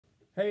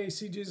Hey,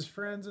 seeJesus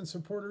friends and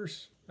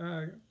supporters,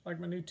 like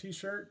my new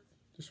t-shirt,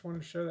 just wanted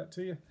to show that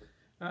to you.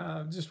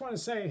 Just want to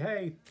say,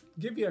 hey,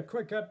 give you a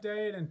quick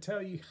update and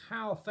tell you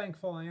how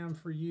thankful I am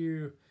for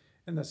you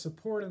and the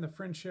support and the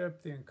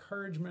friendship, the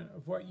encouragement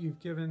of what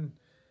you've given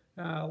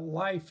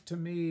life to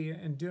me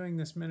and doing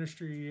this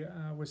ministry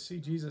with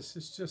seeJesus.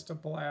 It's just a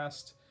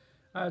blast.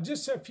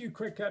 Just a few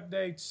quick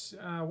updates.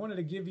 I wanted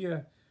to give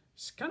you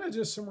kind of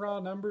just some raw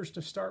numbers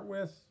to start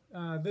with.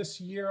 This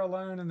year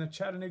alone in the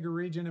Chattanooga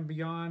region and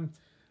beyond,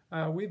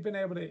 we've been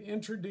able to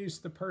introduce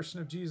the person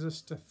of Jesus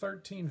to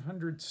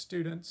 1,300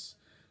 students,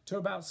 to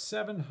about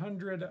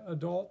 700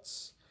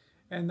 adults,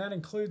 and that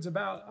includes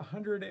about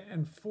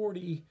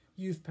 140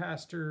 youth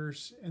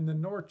pastors in the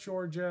North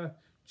Georgia,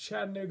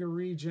 Chattanooga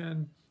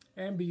region,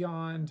 and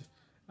beyond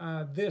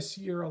this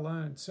year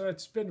alone. So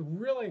it's been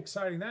really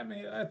exciting.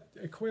 That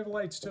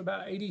equates to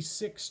about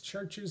 86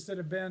 churches that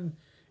have been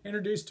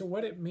introduced to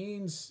what it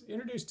means,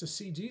 introduced to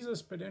see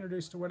Jesus, but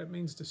introduced to what it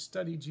means to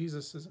study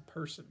Jesus as a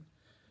person.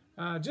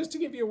 Just to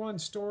give you one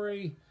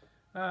story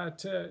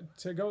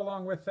to go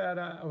along with that,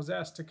 I was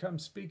asked to come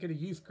speak at a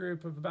youth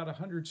group of about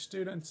 100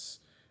 students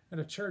at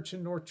a church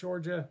in North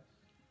Georgia.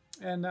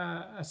 And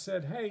I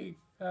said, hey,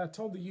 I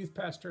told the youth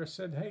pastor, I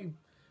said, hey,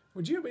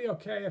 would you be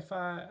okay if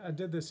I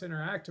did this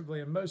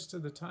interactively? And most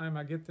of the time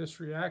I get this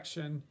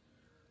reaction,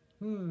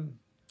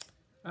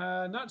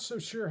 not so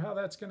sure how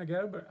that's going to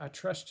go, but I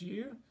trust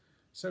you,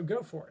 so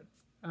go for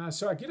it.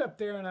 So I get up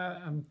there and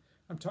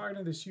I'm talking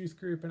to this youth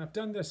group, and I've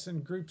done this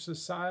in groups of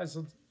size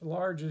of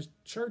large as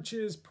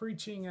churches,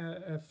 preaching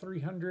at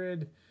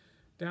 300,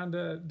 down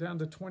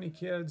to 20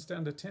 kids,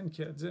 down to 10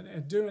 kids,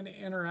 and doing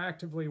it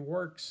interactively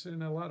works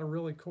in a lot of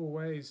really cool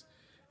ways.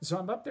 So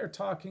I'm up there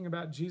talking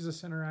about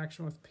Jesus'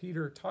 interaction with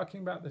Peter, talking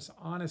about this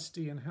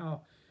honesty and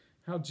how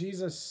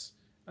Jesus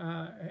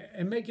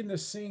and making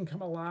this scene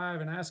come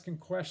alive and asking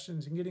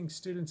questions and getting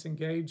students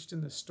engaged in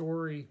the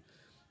story,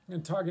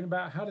 and talking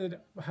about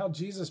how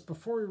Jesus,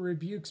 before he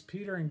rebukes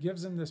Peter and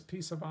gives him this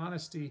piece of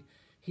honesty,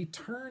 he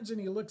turns and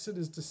he looks at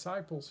his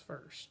disciples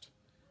first.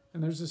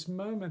 And there's this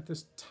moment,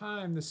 this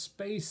time, this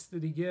space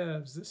that he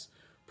gives, this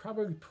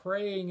probably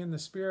praying in the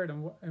Spirit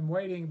and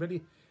waiting,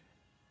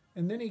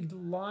 and then he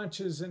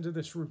launches into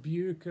this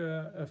rebuke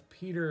of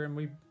Peter, and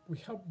we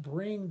help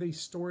bring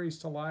these stories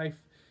to life.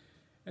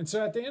 And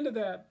so at the end of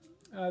that,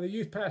 the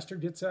youth pastor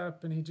gets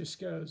up and he just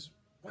goes,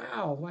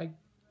 wow, like,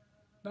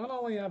 not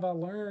only have I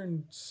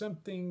learned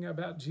something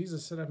about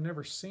Jesus that I've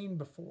never seen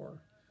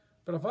before,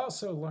 but I've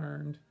also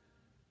learned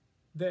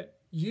that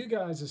you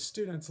guys as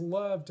students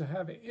love to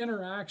have an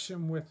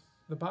interaction with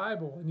the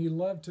Bible, and you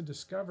love to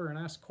discover and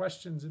ask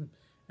questions and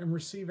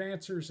receive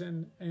answers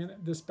and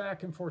this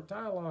back and forth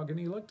dialogue. And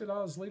he looked at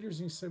all his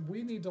leaders and he said,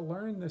 we need to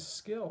learn this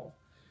skill.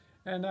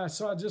 And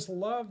so I just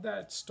love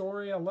that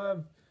story. I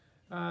love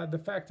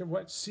the fact that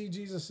what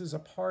seeJesus is a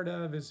part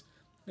of is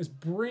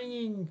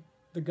bringing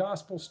the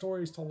gospel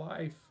stories to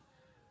life,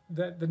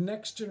 that the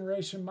next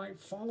generation might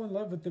fall in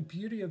love with the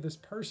beauty of this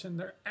person.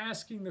 They're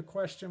asking the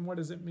question, what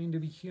does it mean to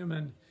be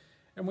human?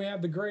 And we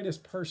have the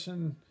greatest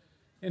person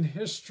in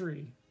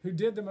history who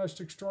did the most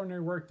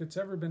extraordinary work that's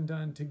ever been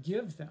done to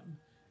give them,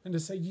 and to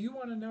say, you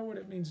want to know what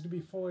it means to be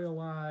fully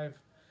alive?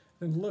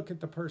 Then look at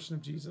the person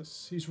of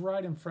Jesus. He's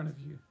right in front of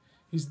you.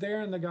 He's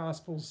there in the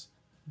Gospels,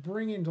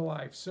 bringing to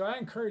life. So I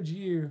encourage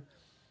you,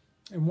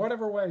 in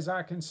whatever ways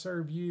I can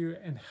serve you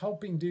and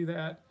helping do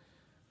that,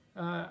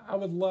 I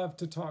would love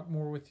to talk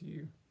more with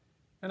you.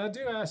 And I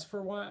do ask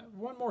for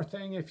one more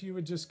thing, if you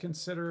would just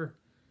consider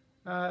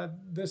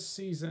this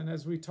season,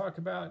 as we talk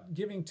about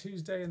Giving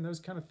Tuesday and those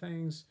kind of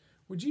things,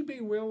 would you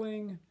be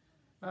willing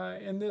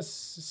in this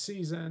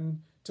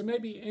season to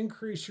maybe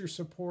increase your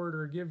support,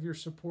 or give your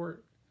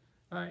support,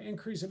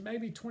 increase it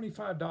maybe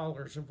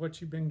 $25 of what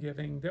you've been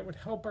giving? That would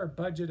help our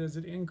budget as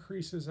it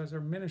increases, as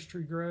our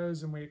ministry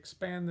grows and we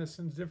expand this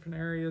into different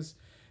areas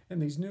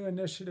and these new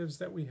initiatives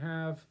that we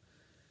have.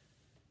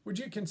 Would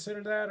you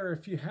consider that? Or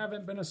if you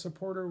haven't been a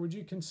supporter, would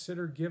you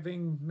consider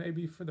giving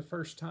maybe for the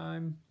first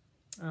time?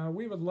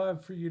 We would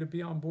love for you to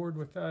be on board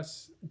with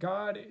us.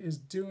 God is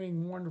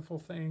doing wonderful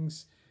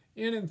things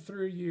in and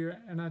through you,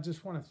 and I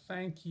just want to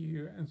thank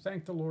you and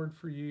thank the Lord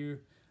for you.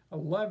 I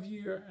love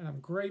you, and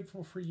I'm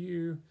grateful for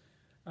you.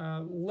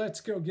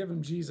 Let's go give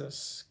him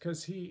Jesus,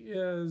 because he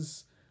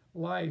is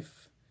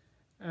life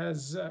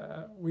as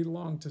we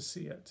long to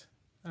see it.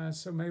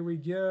 So may we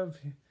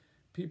give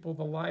people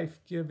the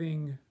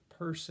life-giving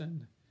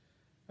person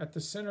at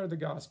the center of the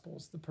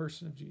Gospels, the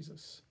person of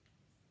Jesus.